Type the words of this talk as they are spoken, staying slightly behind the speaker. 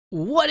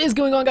What is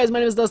going on, guys? My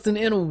name is Dustin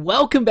and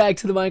welcome back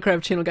to the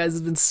Minecraft channel, guys.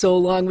 It's been so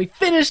long. We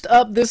finished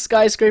up this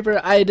skyscraper.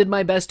 I did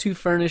my best to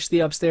furnish the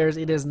upstairs.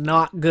 It is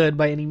not good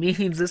by any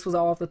means. This was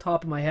all off the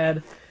top of my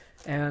head,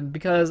 and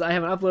because I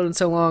haven't uploaded in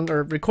so long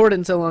or recorded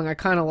in so long, I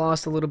kind of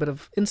lost a little bit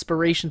of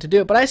inspiration to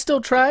do it, but I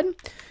still tried.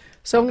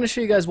 So I'm going to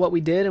show you guys what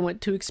we did and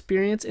what to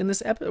experience in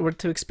this episode, or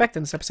to expect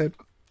in this episode.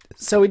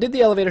 So we did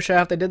the elevator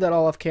shaft. I did that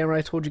all off camera.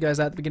 I told you guys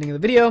that at the beginning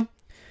of the video.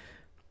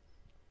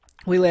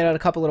 We laid out a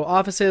couple little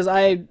offices.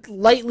 I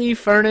lightly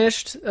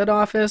furnished an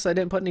office. I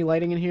didn't put any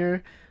lighting in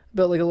here.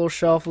 Built like a little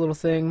shelf, a little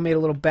thing. Made a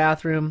little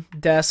bathroom,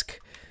 desk.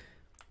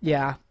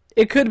 Yeah,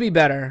 it could be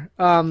better.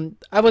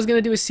 I was going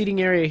to do a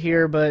seating area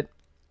here, but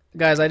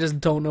guys, I just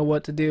don't know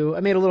what to do.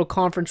 I made a little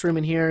conference room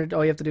in here.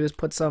 All you have to do is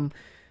put some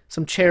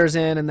chairs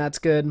in, and that's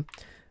good.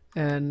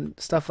 And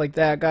stuff like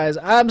that, guys.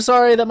 I'm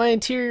sorry that my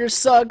interior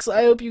sucks.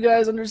 I hope you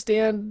guys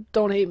understand.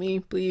 Don't hate me,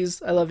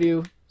 please. I love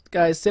you.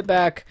 Guys, sit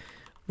back,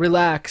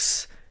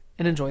 relax,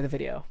 and enjoy the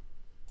video.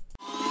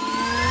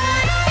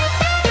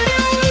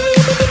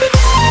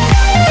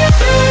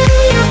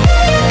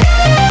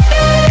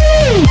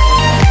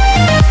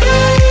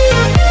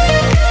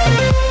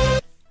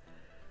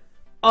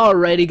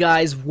 Alrighty,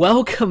 guys,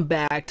 welcome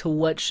back to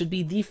what should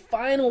be the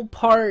final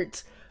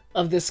part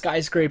of this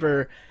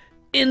skyscraper.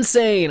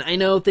 Insane! I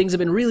know things have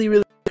been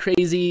really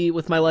crazy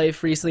with my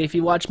life recently. If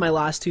you watch my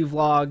last two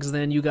vlogs,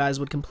 then you guys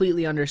would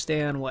completely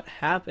understand what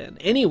happened.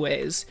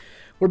 Anyways,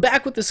 we're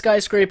back with the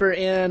skyscraper,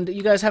 and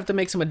you guys have to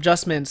make some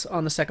adjustments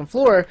on the second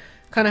floor,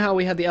 kind of how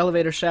we had the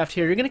elevator shaft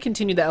here. You're going to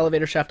continue the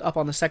elevator shaft up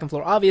on the second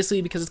floor,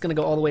 obviously, because it's going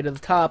to go all the way to the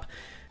top.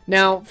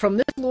 Now, from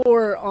this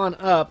floor on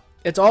up,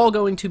 it's all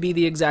going to be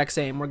the exact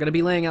same. We're going to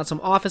be laying out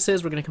some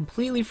offices. We're going to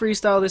completely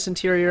freestyle this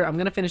interior. I'm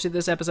going to finish it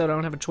this episode. I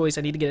don't have a choice.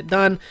 I need to get it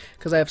done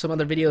because I have some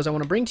other videos I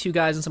want to bring to you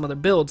guys and some other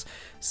builds.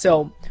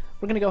 So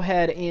we're going to go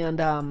ahead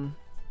and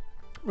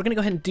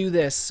do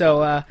this.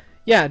 So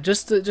yeah,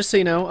 just so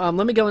you know,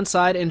 let me go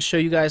inside and show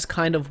you guys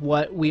kind of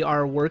what we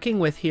are working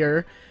with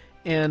here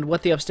and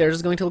what the upstairs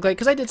is going to look like.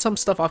 Because I did some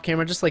stuff off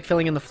camera, just like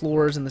filling in the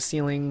floors and the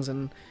ceilings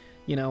and,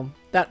 you know,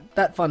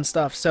 that fun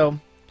stuff. So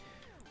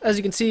as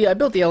you can see, I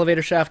built the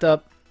elevator shaft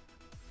up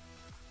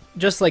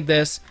just like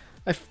this.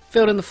 I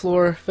filled in the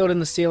floor, filled in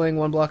the ceiling,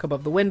 one block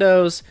above the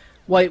windows,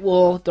 white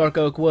wool, dark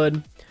oak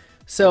wood.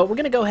 So we're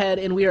going to go ahead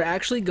and we are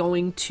actually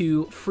going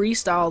to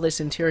freestyle this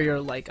interior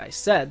like I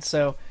said.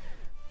 So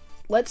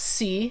let's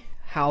see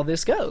how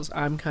this goes.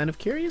 I'm kind of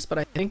curious, but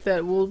I think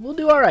that we'll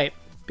do alright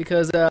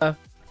because I've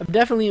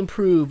definitely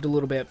improved a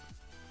little bit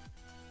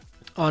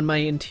on my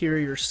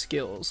interior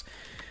skills.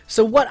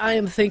 So what I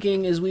am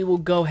thinking is we will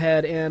go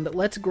ahead and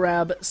let's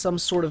grab some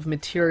sort of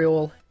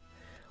material.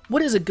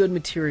 What is a good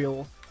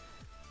material?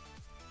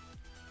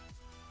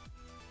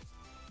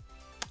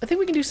 I think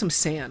we can do some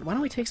sand. Why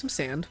don't we take some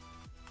sand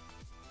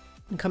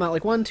and come out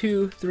like 1,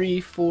 2,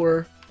 3,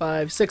 4,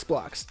 5, 6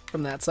 blocks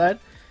from that side.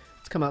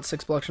 Let's come out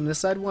 6 blocks from this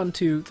side. 1,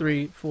 2,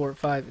 3, 4,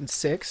 5, and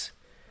 6.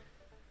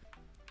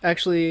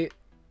 Actually,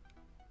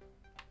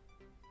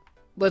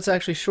 let's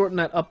actually shorten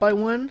that up by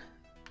 1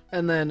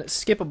 and then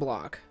skip a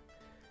block.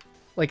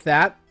 Like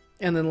that,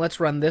 and then let's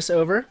run this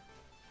over,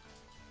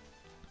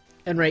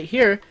 and right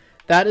here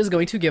that is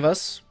going to give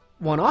us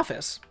one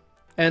office,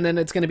 and then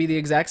it's going to be the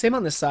exact same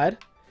on this side.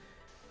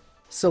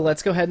 So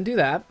let's go ahead and do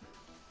that.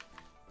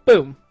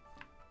 Boom.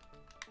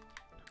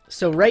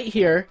 So right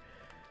here,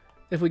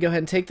 if we go ahead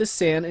and take this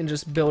sand and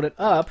just build it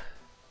up,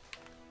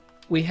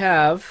 we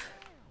have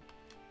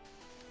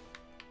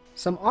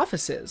some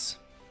offices.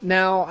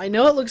 Now I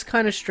know it looks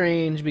kind of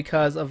strange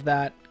because of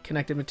that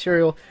connected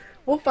material.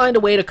 We'll find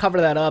a way to cover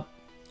that up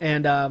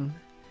and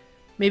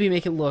maybe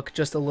make it look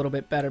just a little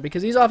bit better,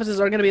 because these offices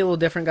are going to be a little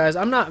different, guys.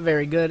 I'm not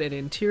very good at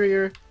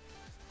interior,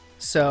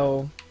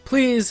 so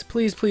please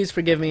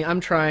forgive me. I'm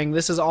trying.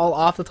 This is all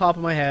off the top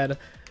of my head,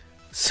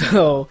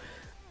 so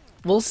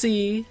we'll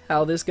see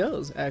how this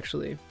goes.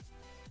 Actually,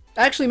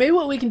 maybe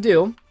what we can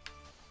do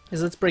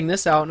is let's bring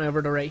this out and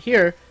over to right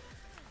here,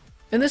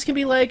 and this can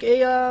be like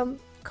a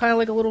kind of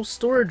like a little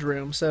storage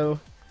room,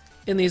 so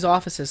in these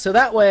offices, so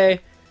that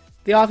way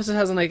the offices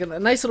has like a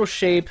nice little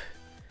shape,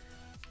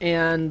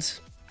 and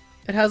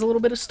it has a little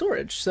bit of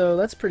storage, so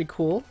that's pretty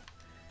cool.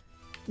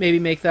 Maybe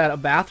make that a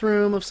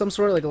bathroom of some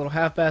sort, like a little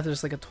half bath,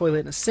 just like a toilet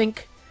and a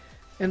sink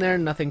in there.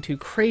 Nothing too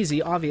crazy,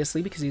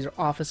 obviously, because these are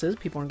offices.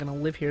 People aren't going to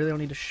live here. They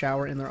don't need to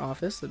shower in their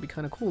office. That'd be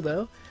kind of cool,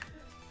 though.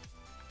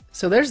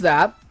 So there's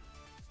that.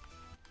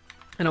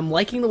 And I'm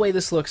liking the way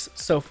this looks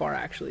so far,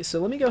 actually.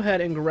 So let me go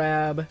ahead and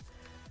grab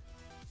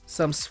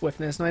some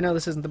swiftness. Now, I know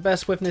this isn't the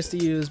best swiftness to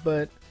use,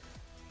 but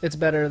it's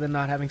better than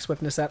not having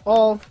swiftness at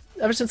all.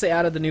 Ever since they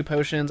added the new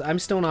potions, I'm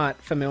still not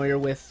familiar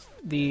with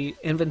the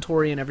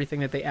inventory and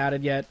everything that they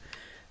added yet,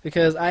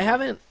 because I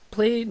haven't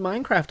played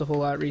Minecraft a whole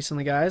lot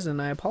recently, guys,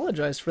 and I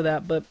apologize for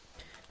that, but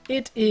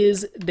it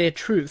is the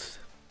truth.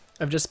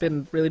 I've just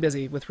been really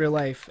busy with real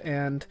life,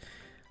 and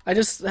I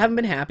just haven't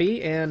been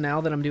happy, and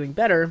now that I'm doing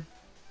better,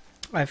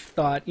 I've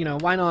thought, you know,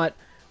 why not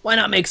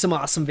make some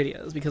awesome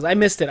videos? Because I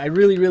missed it. I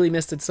really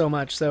missed it so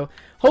much. So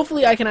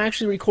hopefully I can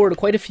actually record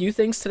quite a few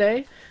things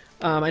today.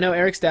 I know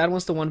Eric's dad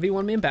wants to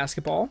 1v1 me in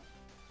basketball.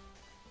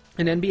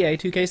 In NBA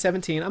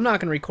 2K17. I'm not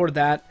going to record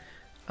that.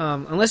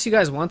 Unless you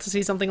guys want to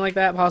see something like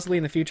that possibly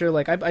in the future.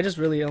 Like, I just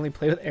really only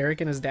play with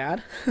Eric and his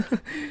dad.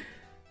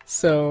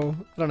 So,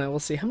 I don't know. We'll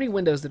see. How many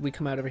windows did we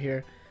come out over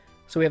here?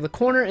 So we have the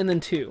corner and then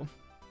 2.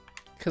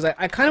 Because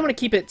I kind of want to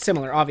keep it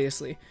similar,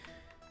 obviously.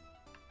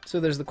 So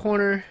there's the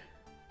corner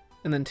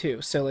and then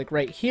 2. So, like,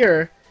 right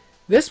here,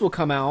 this will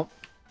come out.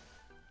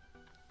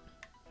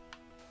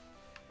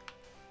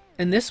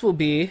 And this will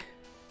be,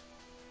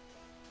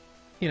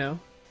 you know...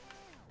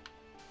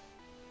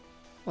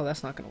 Well,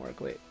 that's not going to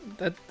work. Wait,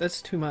 that's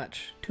too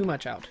much. Too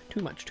much out.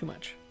 Too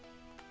much.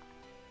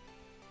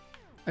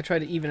 I tried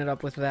to even it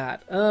up with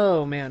that.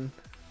 Oh, man.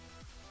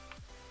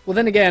 Well,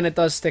 then again, it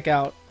does stick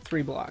out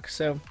 3 blocks,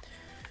 so...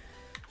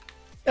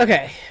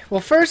 Okay,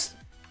 well, first...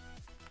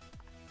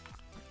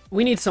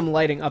 We need some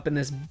lighting up in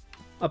this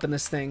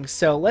thing.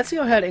 So, let's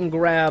go ahead and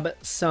grab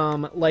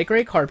some light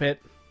gray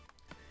carpet.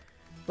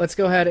 Let's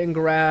go ahead and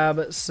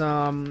grab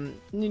some...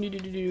 We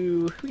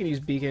can use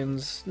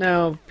beacons.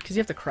 No, because you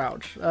have to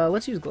crouch.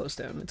 Let's use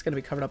glowstone. It's going to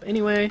be covered up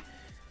anyway.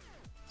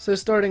 So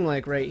starting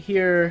like right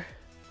here,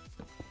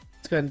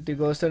 let's go ahead and do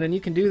glowstone. And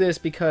you can do this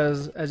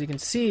because, as you can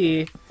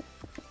see,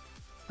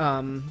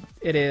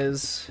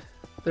 there's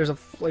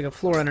like a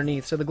floor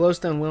underneath. So the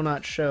glowstone will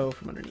not show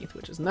from underneath,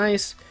 which is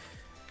nice.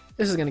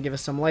 This is going to give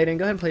us some lighting.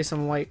 Go ahead and place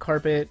some white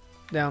carpet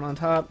down on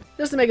top,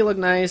 just to make it look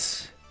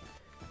nice.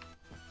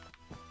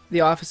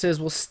 The offices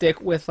will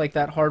stick with like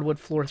that hardwood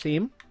floor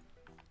theme,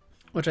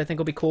 which I think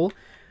will be cool.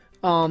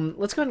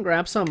 Let's go ahead and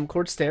grab some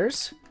quartz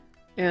stairs,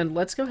 and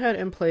let's go ahead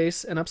and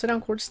place an upside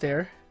down quartz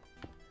stair,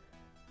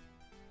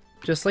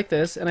 just like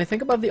this. And I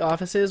think above the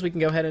offices we can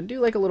go ahead and do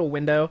like a little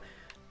window.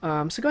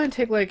 So go ahead and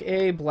take like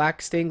a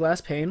black stained glass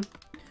pane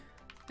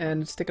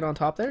and stick it on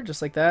top there,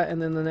 just like that.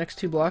 And then the next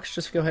 2 blocks,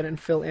 just go ahead and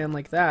fill in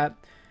like that.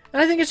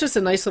 And I think it's just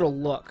a nice little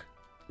look,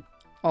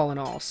 all in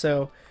all.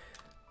 So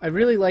I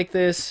really like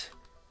this.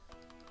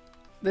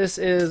 This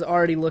is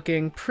already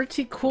looking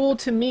pretty cool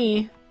to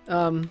me.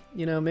 You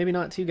know, maybe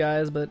not to you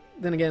guys, but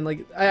then again,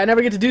 like, I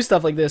never get to do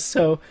stuff like this,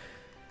 so...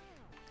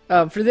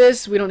 for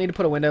this, we don't need to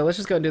put a window. Let's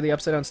just go and do the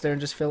upside down stair and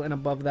just fill in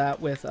above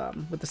that with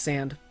the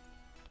sand.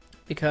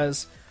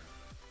 Because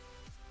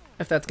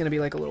if that's going to be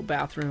like a little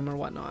bathroom or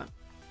whatnot,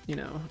 you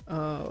know.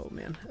 Oh,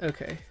 man.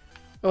 Okay.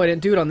 Oh, I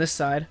didn't do it on this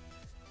side.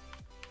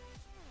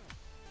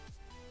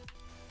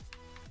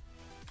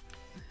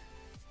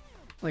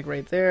 Like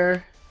right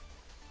there.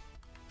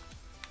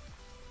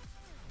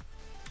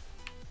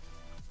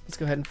 Let's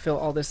go ahead and fill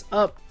all this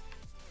up.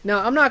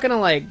 Now, I'm not gonna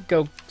like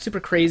go super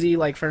crazy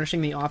like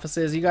furnishing the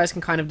offices. You guys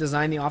can kind of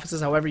design the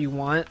offices however you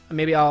want.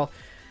 Maybe I'll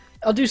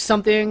do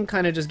something,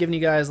 kind of just giving you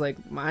guys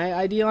like my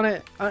idea on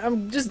it.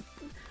 I'm just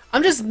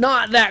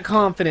not that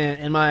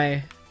confident in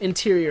my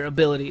interior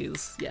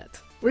abilities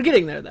yet. We're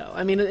getting there though.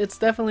 I mean, it's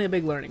definitely a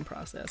big learning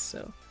process.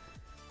 So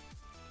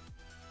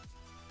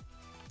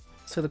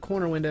the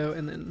corner window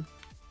and then,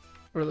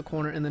 or the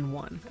corner and then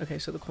 1. Okay,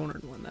 so the corner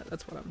and 1.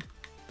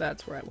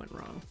 That's where I went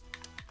wrong.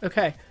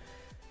 Okay,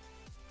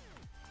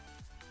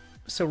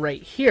 so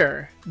right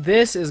here,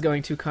 this is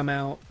going to come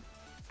out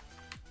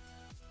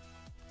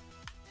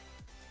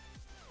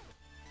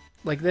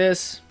like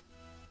this.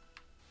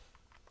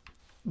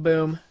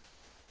 Boom,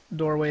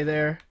 doorway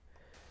there.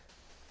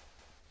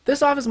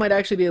 This office might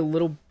actually be a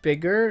little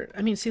bigger.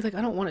 I mean, see, like,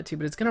 I don't want it to,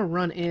 but it's gonna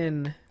run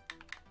in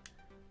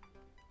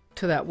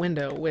to that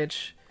window,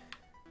 which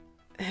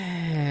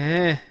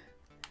I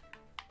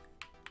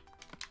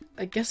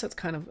guess that's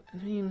kind of,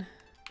 I mean,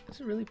 is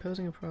it really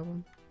posing a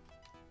problem?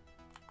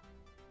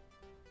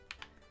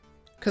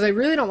 Because I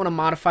really don't want to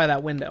modify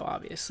that window,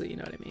 obviously, you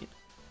know what I mean?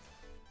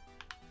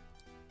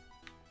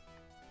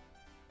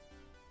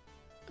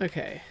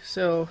 Okay,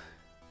 so...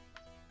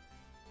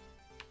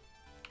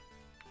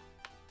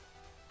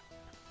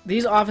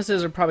 these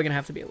offices are probably going to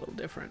have to be a little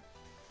different.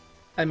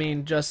 I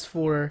mean, just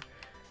for,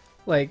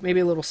 like, maybe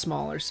a little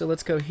smaller. So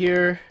let's go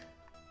here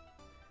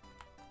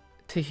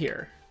to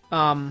here.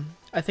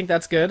 I think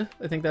that's good.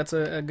 I think that's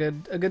a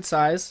good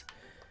size.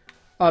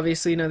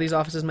 Obviously, you know, these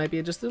offices might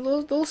be just a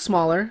little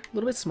smaller, a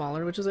little bit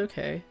smaller, which is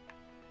okay.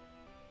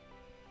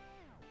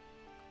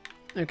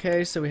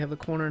 Okay, so we have the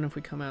corner, and if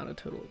we come out a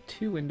total of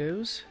 2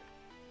 windows,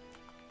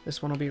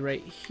 this one will be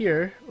right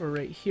here, or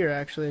right here,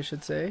 actually, I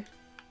should say.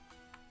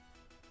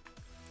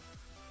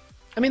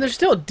 I mean, there's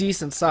still a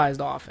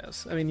decent-sized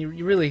office. I mean,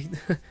 you really...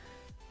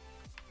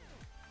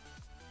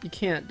 you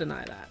can't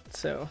deny that,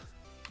 so...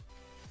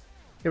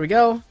 here we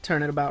go,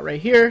 turn it about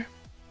right here,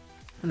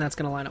 and that's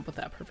going to line up with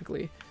that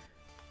perfectly.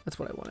 That's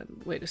what I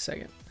wanted. Wait a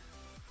second.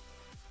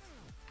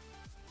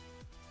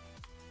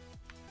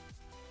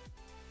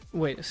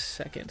 Wait a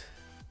second.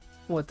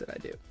 What did I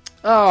do?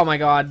 Oh my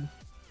god.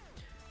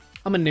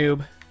 I'm a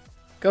noob.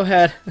 Go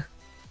ahead.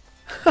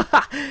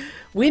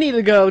 We need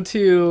to go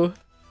to...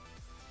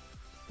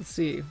 let's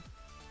see.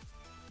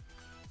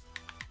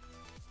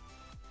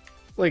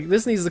 Like,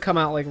 this needs to come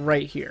out, like,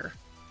 right here.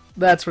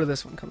 That's where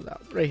this one comes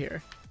out. Right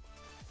here.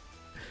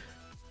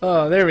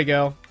 Oh, there we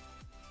go.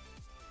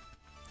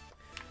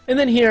 And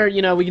then here,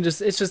 you know, we can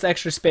just, it's just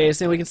extra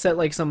space, and we can set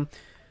like some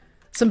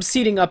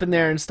seating up in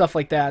there and stuff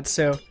like that,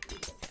 so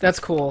that's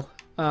cool.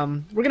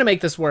 We're gonna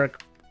make this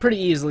work pretty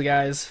easily,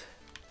 guys.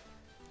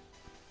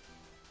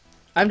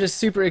 I'm just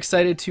super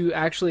excited to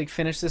actually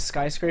finish this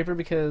skyscraper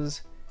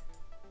because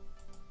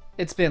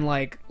it's been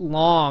like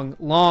long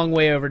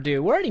way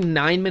overdue. We're already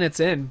 9 minutes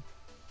in,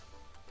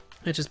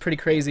 which is pretty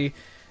crazy.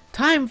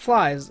 Time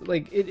flies.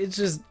 Like it's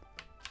just,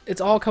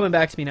 it's all coming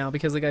back to me now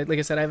because like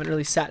I said, I haven't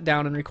really sat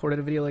down and recorded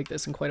a video like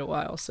this in quite a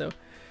while. So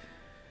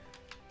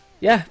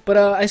yeah, but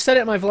I said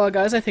it in my vlog,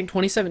 guys. I think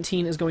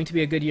 2017 is going to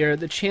be a good year.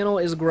 The channel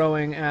is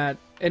growing at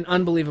an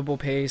unbelievable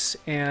pace,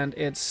 and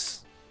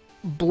it's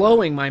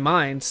blowing my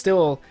mind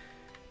still,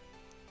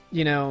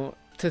 you know,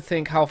 to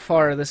think how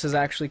far this has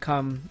actually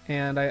come,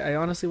 and I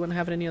honestly wouldn't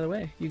have it any other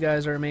way. You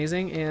guys are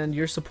amazing, and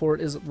your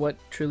support is what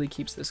truly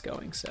keeps this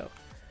going, so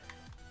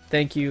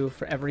thank you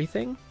for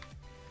everything.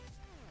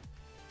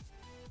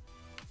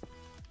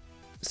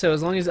 So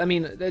as long as, I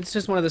mean, it's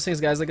just one of those things,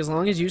 guys, like as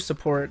long as you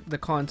support, the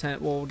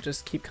content will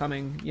just keep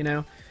coming, you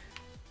know?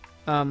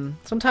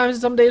 Sometimes,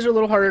 some days are a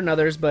little harder than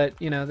others, but,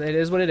 you know, it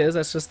is what it is.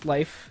 That's just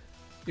life.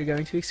 You're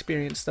going to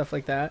experience stuff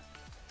like that.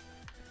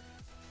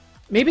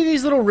 Maybe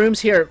these little rooms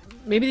here,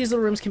 maybe these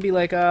little rooms can be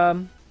like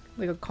a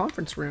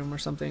conference room or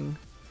something.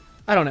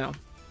 I don't know.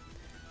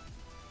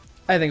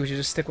 I think we should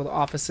just stick with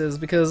offices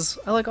because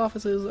I like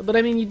offices. But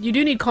I mean, you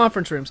do need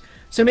conference rooms.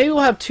 So maybe we'll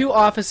have 2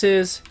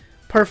 offices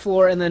per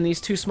floor, and then these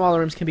 2 smaller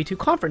rooms can be 2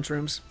 conference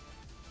rooms.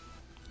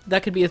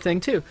 That could be a thing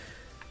too.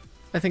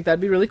 I think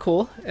that'd be really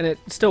cool, and it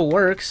still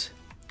works.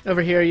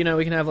 Over here, you know,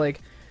 we can have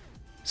like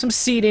some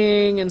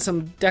seating and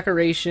some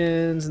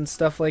decorations and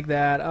stuff like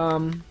that.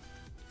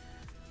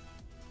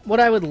 What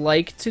I would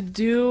like to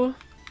do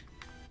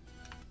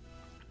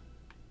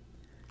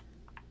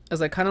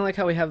is I kind of like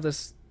how we have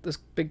this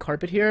big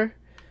carpet here.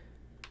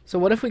 So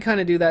what if we kind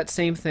of do that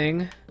same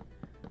thing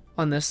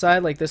on this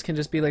side? Like this can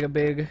just be like a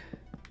big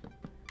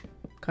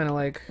kind of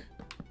like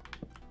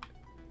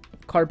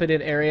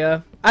carpeted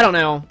area. I don't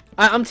know.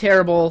 I'm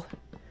terrible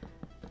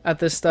at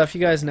this stuff.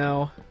 You guys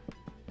know.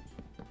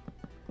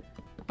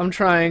 I'm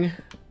trying.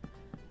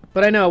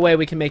 But I know a way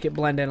we can make it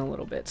blend in a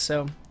little bit.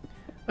 So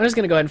I'm just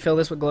going to go ahead and fill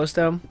this with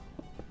glowstone.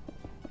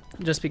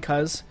 Just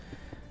because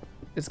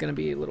it's going to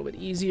be a little bit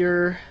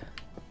easier.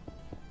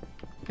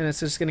 And it's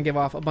just going to give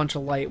off a bunch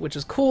of light, which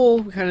is cool.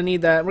 We kind of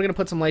need that. We're going to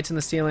put some lights in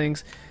the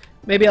ceilings.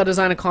 Maybe I'll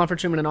design a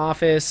conference room and an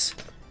office.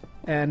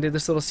 And do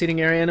this little seating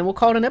area. And then we'll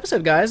call it an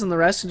episode, guys. And the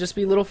rest will just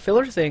be little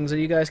filler things that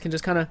you guys can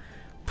just kind of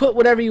put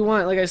whatever you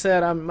want. Like I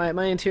said,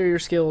 my interior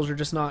skills are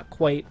just not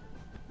quite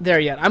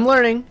there yet. I'm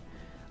learning.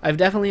 I've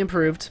definitely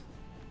improved.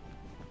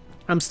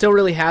 I'm still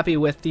really happy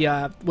with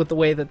the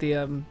way that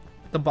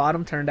the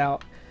bottom turned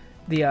out,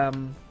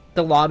 the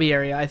lobby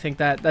area. I think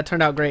that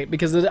turned out great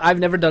because I've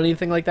never done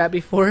anything like that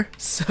before.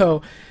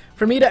 So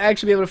for me to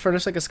actually be able to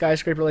furnish like a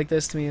skyscraper like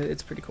this, to me,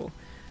 it's pretty cool.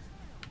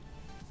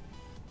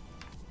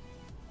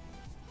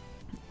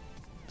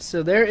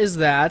 So there is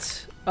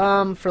that.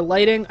 For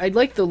lighting, I'd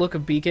like the look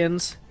of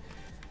beacons.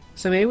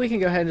 So maybe we can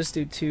go ahead and just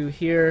do 2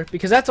 here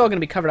because that's all going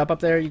to be covered up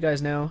there. You guys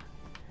know.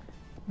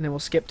 And then we'll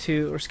skip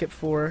 2 or skip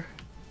 4.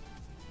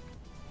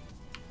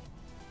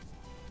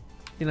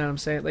 You know what I'm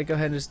saying? Like, go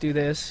ahead and just do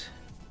this.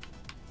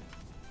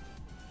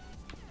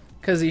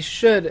 Because these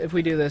should, if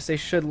we do this, they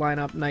should line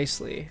up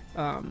nicely.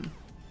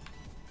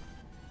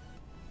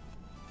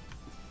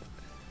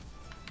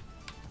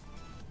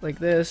 Like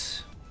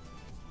this.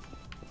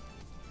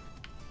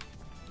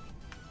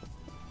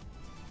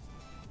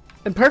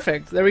 And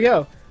perfect. There we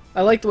go.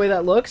 I like the way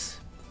that looks.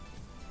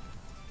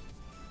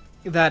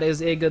 That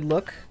is a good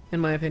look, in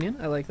my opinion.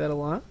 I like that a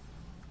lot.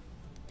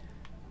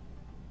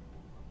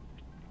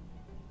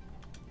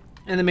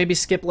 And then maybe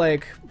skip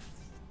like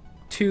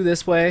 2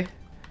 this way.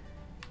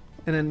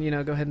 And then, you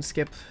know, go ahead and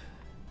skip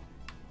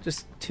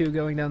just 2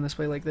 going down this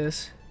way like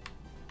this.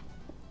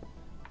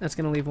 That's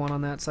going to leave 1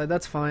 on that side.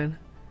 That's fine.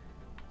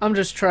 I'm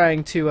just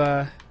trying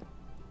to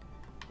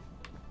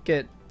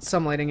get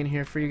some lighting in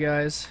here for you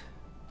guys.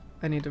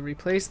 I need to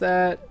replace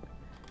that.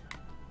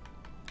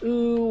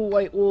 Ooh,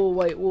 white wool,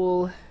 white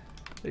wool.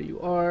 There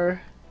you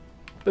are.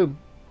 Boom.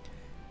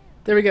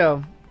 There we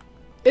go.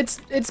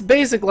 It's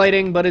basic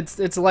lighting, but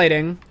it's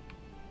lighting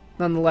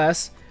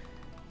nonetheless.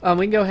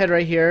 We can go ahead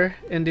right here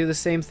and do the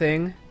same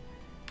thing,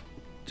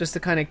 just to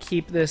kind of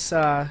keep this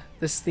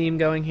this theme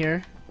going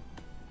here,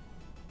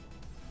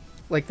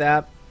 like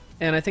that.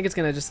 And I think it's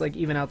gonna just like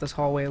even out this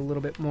hallway a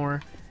little bit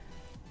more.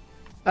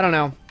 I don't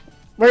know.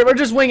 We're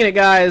just winging it,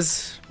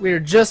 guys. We're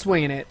just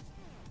winging it,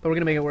 but we're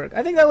gonna make it work.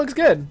 I think that looks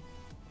good.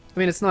 I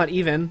mean, it's not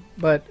even,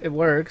 but it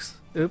works.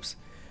 Oops.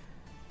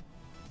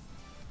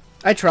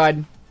 I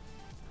tried.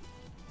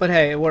 But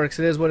hey, it works.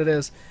 It is what it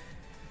is.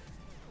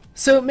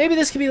 So maybe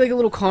this could be like a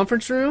little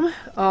conference room.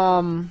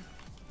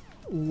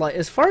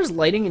 As far as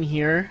lighting in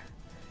here,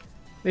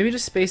 maybe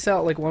just space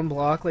out like 1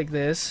 block like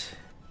this.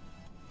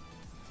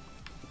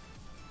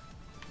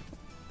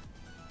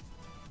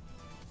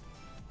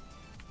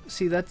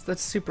 See,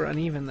 that's super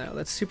uneven though.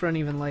 That's super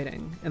uneven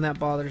lighting, and that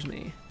bothers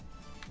me.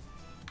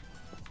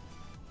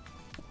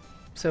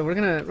 So we're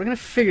gonna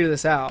figure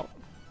this out.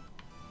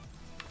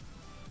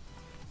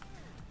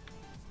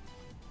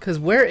 Cause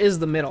where is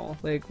the middle?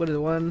 Like, what is it?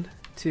 1,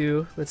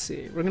 2. Let's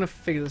see. We're gonna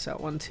figure this out.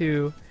 1,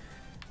 2,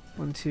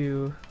 1,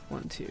 2,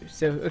 1, 2.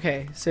 So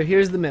okay. So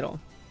here's the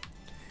middle.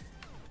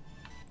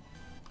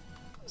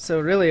 So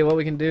really, what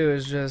we can do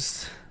is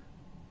just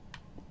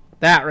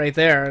that right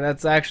there.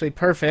 That's actually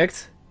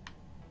perfect.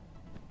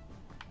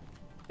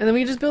 And then we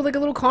can just build like a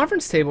little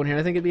conference table in here.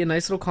 I think it'd be a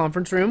nice little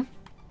conference room.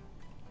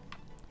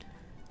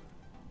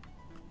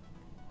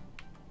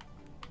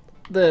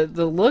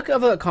 The look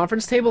of a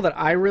conference table that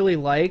I really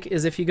like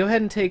is if you go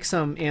ahead and take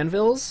some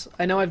anvils.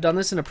 I know I've done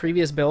this in a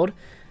previous build,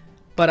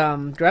 but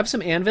grab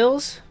some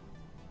anvils.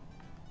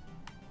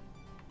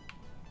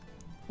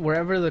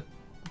 Wherever the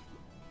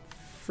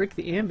frick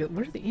the anvil,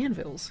 where are the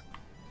anvils?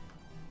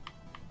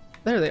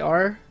 There they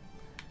are.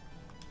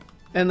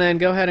 And then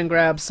go ahead and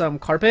grab some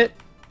carpet,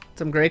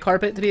 some gray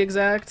carpet to be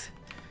exact,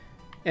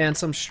 and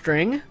some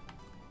string.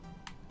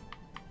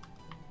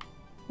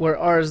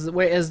 Where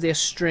is the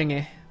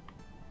string?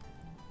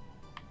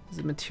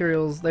 The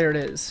materials, there it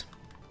is.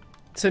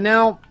 So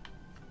now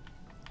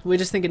we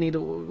just think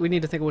we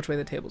need to think of which way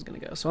the table's gonna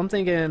go. So I'm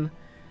thinking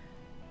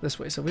this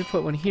way. So we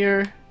put one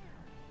here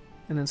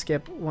and then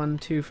skip 1,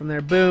 2 from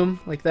there, boom,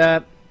 like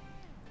that.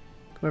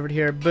 Come over to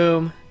here,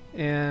 boom,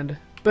 and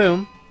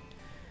boom.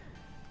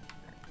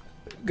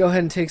 Go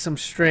ahead and take some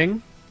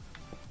string,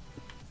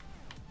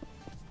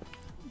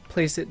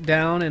 place it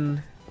down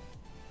and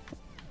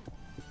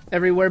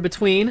everywhere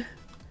between.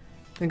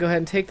 Then go ahead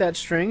and take that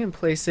string and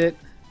place it,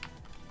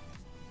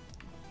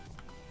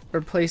 or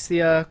place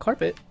the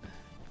carpet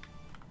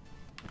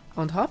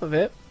on top of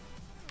it.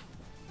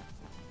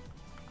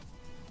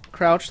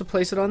 Crouch to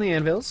place it on the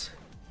anvils.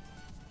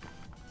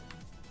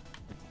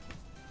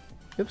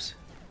 Oops.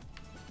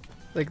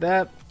 Like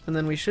that. And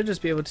then we should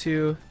just be able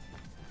to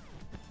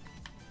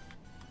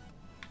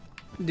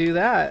do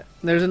that.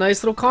 There's a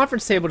nice little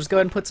conference table. Just go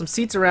ahead and put some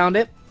seats around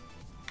it.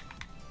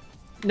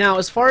 Now,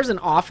 as far as an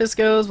office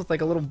goes, with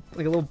like a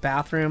little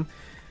bathroom,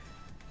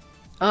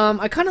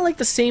 I kind of like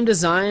the same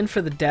design for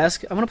the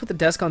desk. I'm gonna put the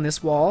desk on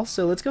this wall.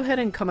 So let's go ahead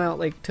and come out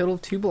like total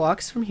of 2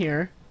 blocks from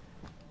here.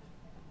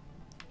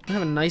 I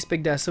have a nice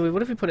big desk. So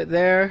what if we put it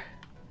there,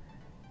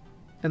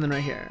 and then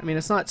right here? I mean,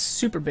 it's not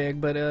super big,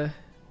 but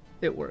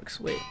it works.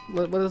 Wait,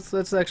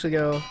 let's actually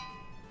go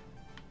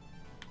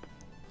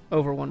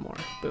over one more.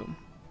 Boom.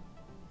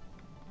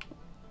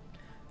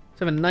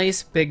 So I have a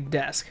nice big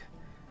desk.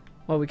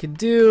 What we could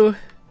do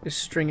is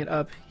string it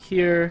up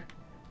here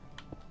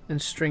and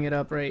string it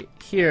up right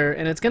here,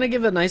 and it's gonna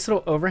give a nice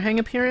little overhang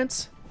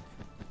appearance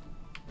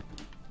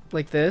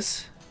like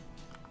this.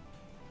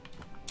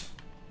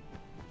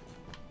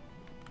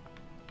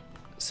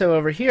 So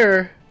over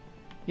here,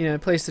 you know,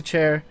 place the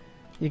chair,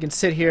 you can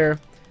sit here,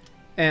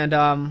 and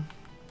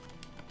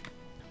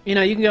you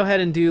know, you can go ahead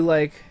and do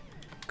like,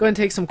 go ahead and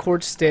take some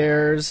quartz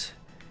stairs,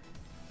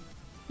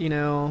 you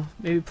know,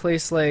 maybe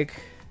place like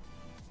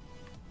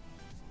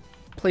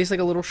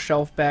a little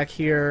shelf back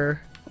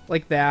here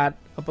like that,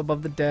 up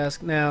above the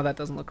desk. No, that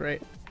doesn't look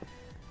right.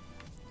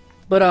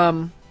 But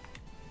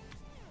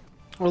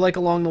or like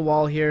along the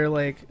wall here,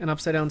 like an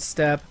upside down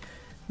step.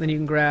 Then you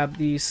can grab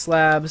these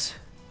slabs.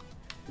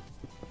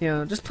 You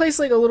know, just place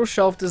like a little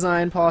shelf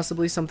design,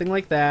 possibly something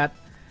like that.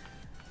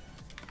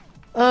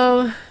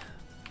 You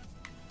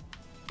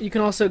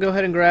can also go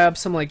ahead and grab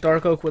some like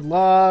dark oak wood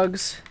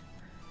logs.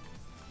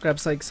 Grab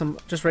like some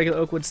just regular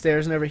oak wood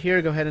stairs, and over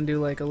here go ahead and do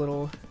like a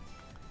little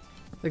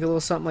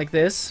something like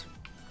this,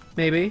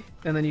 maybe.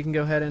 And then you can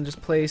go ahead and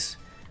just place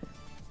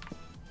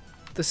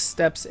the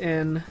steps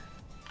in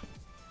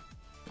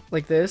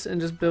like this,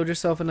 and just build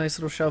yourself a nice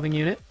little shelving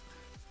unit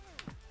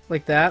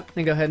like that.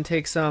 Then go ahead and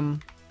take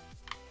some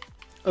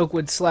oak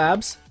wood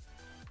slabs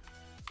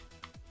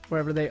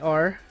wherever they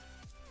are.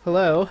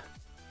 Hello,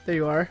 there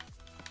you are.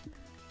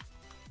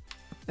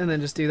 And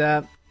then just do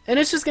that, and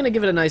it's just gonna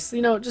give it a nice,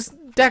 you know, just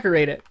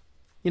decorate it,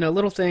 you know,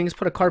 little things.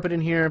 Put a carpet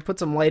in here, put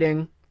some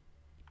lighting.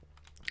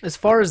 As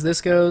far as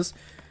this goes,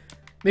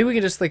 maybe we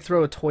can just like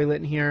throw a toilet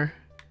in here.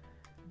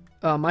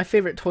 My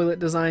favorite toilet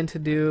design to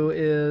do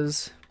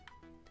is,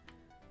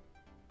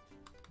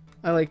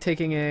 I like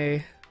taking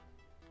a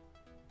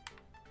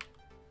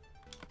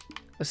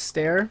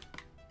stair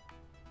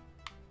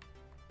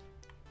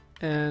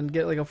and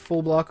get like a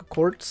full block of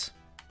quartz,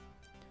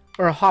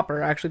 or a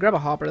hopper. Actually, grab a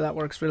hopper, that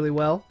works really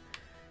well.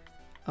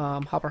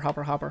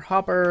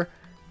 Hopper,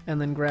 and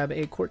then grab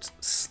a quartz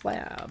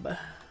slab.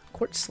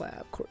 Quartz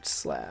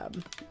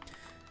slab.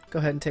 Go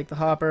ahead and take the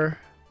hopper,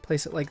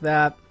 place it like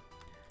that.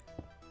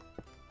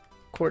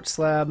 Quartz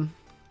slab,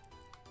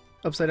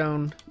 upside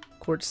down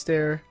quartz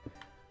stair,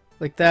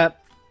 like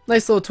that.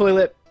 Nice little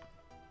toilet.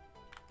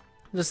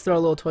 Just throw a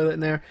little toilet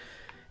in there.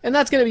 And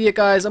that's going to be it,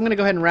 guys. I'm going to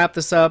go ahead and wrap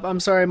this up. I'm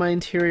sorry my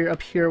interior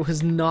up here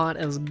was not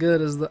as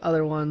good as the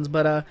other ones,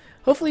 but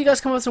hopefully you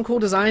guys come up with some cool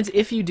designs.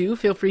 If you do,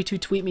 feel free to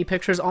tweet me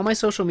pictures on my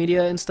social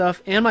media and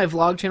stuff, and my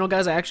vlog channel,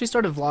 guys. I actually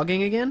started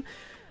vlogging again.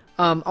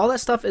 All that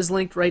stuff is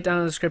linked right down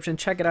in the description.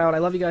 Check it out. I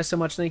love you guys so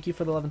much. Thank you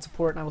for the love and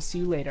support, and I will see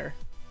you later.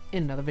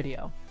 in another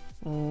video.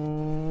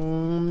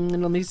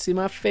 Let me see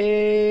my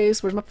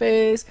face. Where's my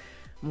face?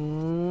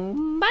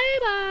 Bye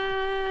bye.